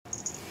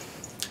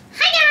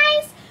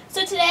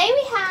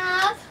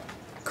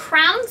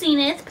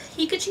Zenith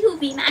Pikachu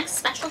Vmax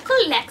Special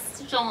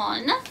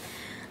Collection.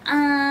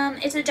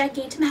 It's a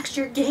Gigantamax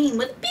your game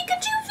with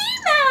Pikachu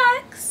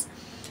Vmax.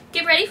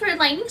 Get ready for a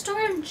lightning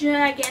storm of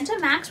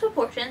Gigantamax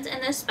proportions in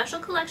this special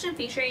collection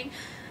featuring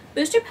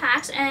booster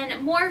packs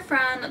and more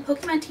from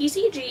Pokemon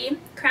TCG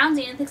Crown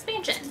Zenith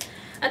expansion.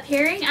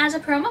 Appearing as a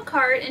promo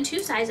card in 2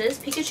 sizes,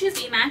 Pikachu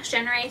Vmax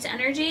generates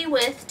energy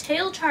with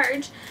Tail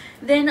Charge,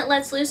 then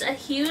lets loose a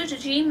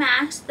huge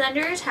G-Max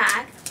Thunder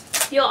attack.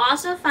 You'll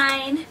also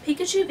find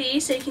Pikachu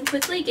V so you can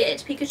quickly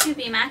get Pikachu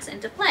Vmax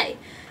into play.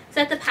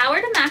 Set the power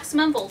to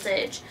maximum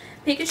voltage.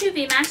 Pikachu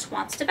Vmax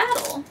wants to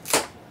battle.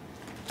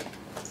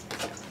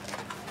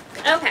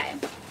 Okay,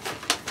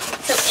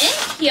 so in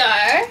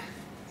here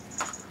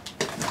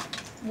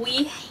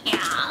we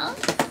have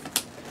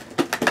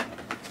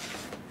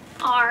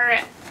our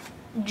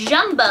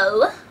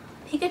Jumbo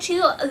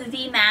Pikachu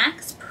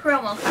Vmax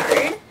promo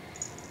card.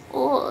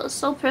 Oh,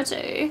 so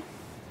pretty.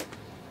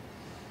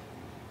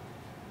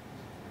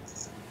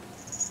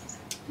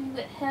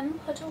 Get him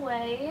put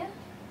away.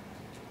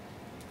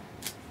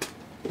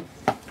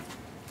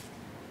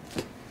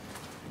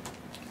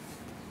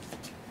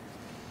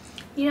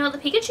 You know, the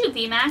Pikachu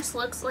Vmax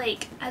looks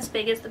like as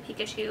big as the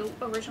Pikachu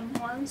original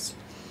was.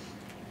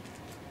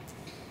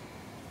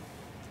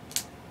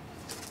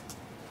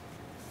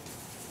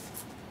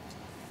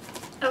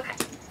 Okay.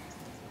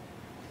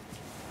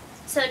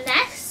 So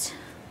next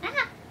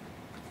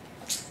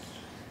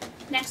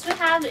we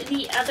have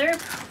the other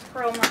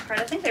promo card.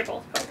 I think they're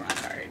both promo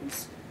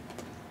cards.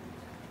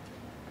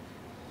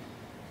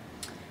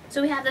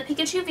 So we have the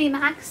Pikachu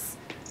Vmax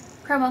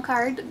promo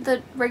card,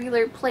 the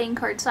regular playing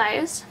card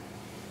size.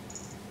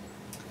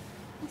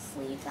 Let's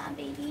leave that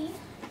baby.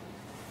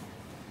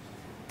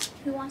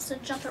 Who wants to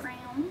jump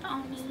around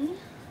on me?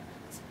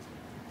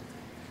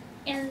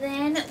 And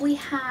then we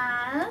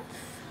have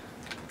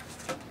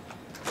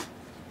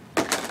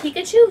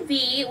Pikachu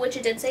V, which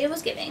it did say it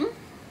was giving.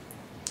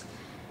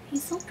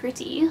 He's so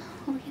pretty.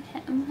 Look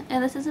at him.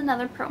 And this is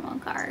another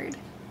promo card.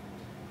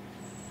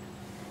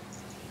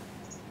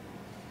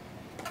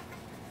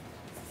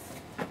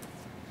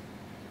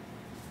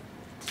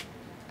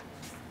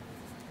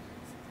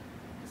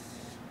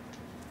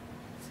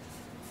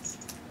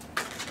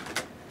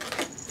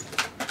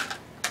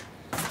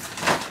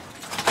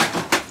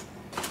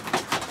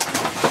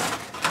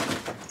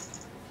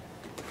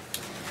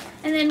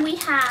 And then we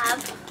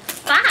have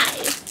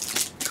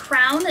 5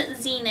 Crown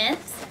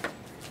Zenith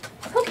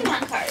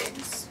Pokemon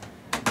cards.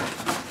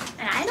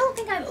 And I don't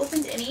think I've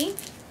opened any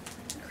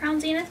Crown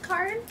Zenith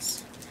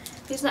cards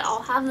because they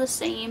all have the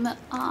same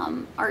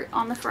art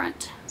on the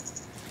front.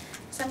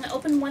 So I'm going to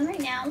open one right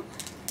now.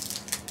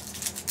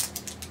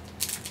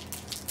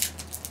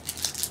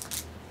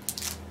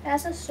 It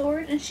has a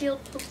Sword and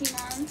Shield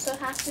Pokemon, so it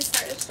has to be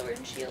part of Sword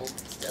and Shield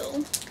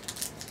still.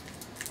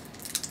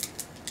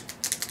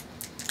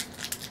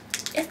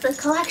 It's the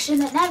collection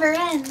that never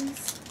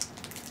ends.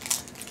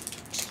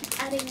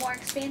 Keep adding more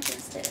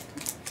expansions to it.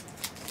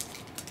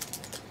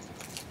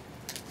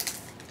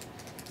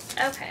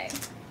 Okay.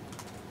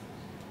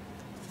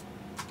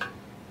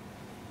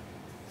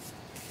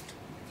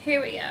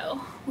 Here we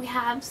go. We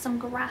have some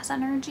Grass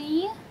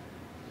Energy.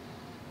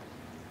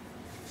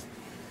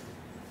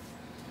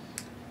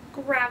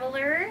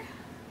 Graveler.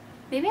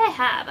 Maybe I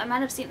have. I might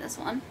have seen this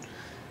one.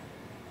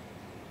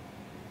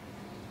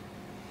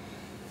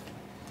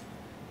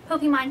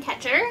 Pokemon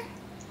Catcher.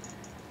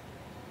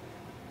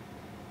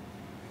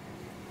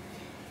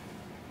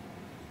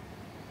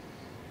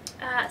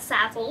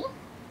 Sazzle.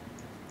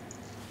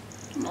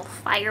 Little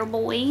Fire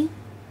Boy.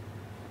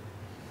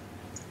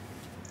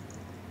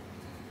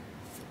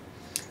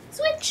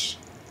 Switch.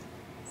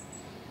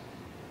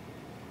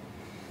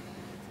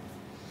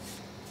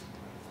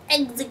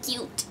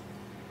 Execute.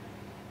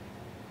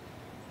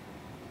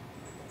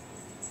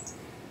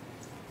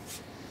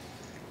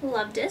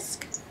 Love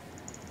Disc.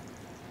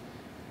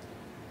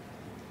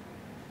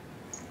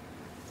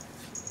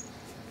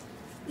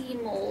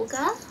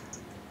 Emolga.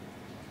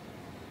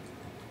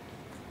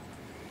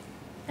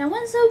 That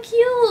one's so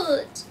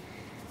cute.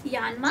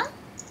 Yanma.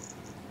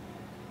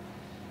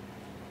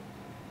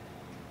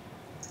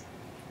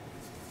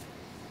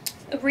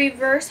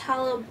 Reverse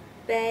Hollow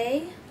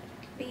Bay.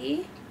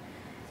 B.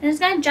 And it's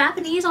got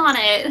Japanese on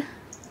it.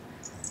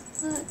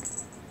 Look.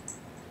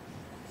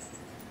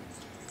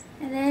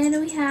 And then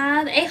we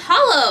have a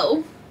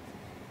Hollow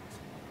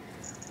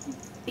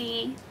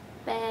B.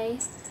 Bay.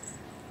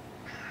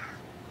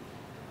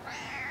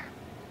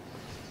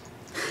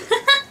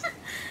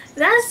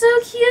 That's so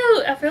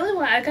cute.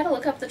 I gotta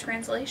look up the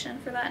translation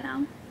for that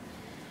now.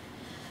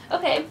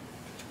 Okay.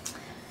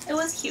 It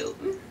was cute.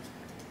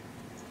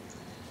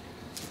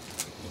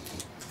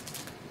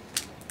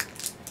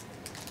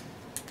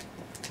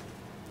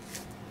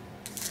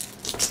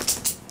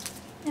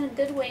 And a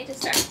good way to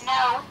start.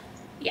 No.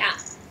 Yeah.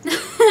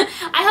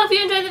 I hope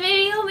you enjoyed the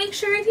video. Make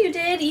sure if you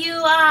did,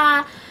 you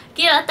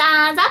give a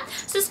thumbs up.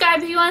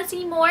 Subscribe if you want to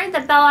see more.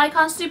 The bell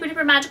icon's super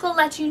duper magical.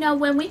 Let you know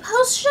when we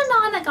post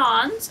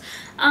shenanigans.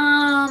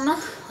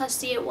 Let's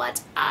see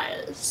what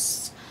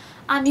else.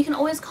 You can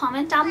always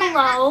comment down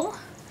below.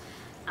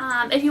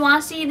 If you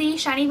want to see the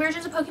shiny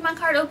versions of Pokemon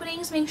card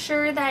openings, make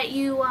sure that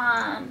you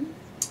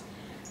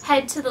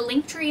head to the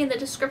link tree in the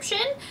description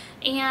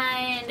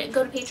and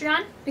go to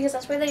Patreon because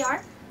that's where they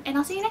are. And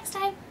I'll see you next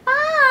time.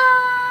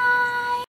 Bye!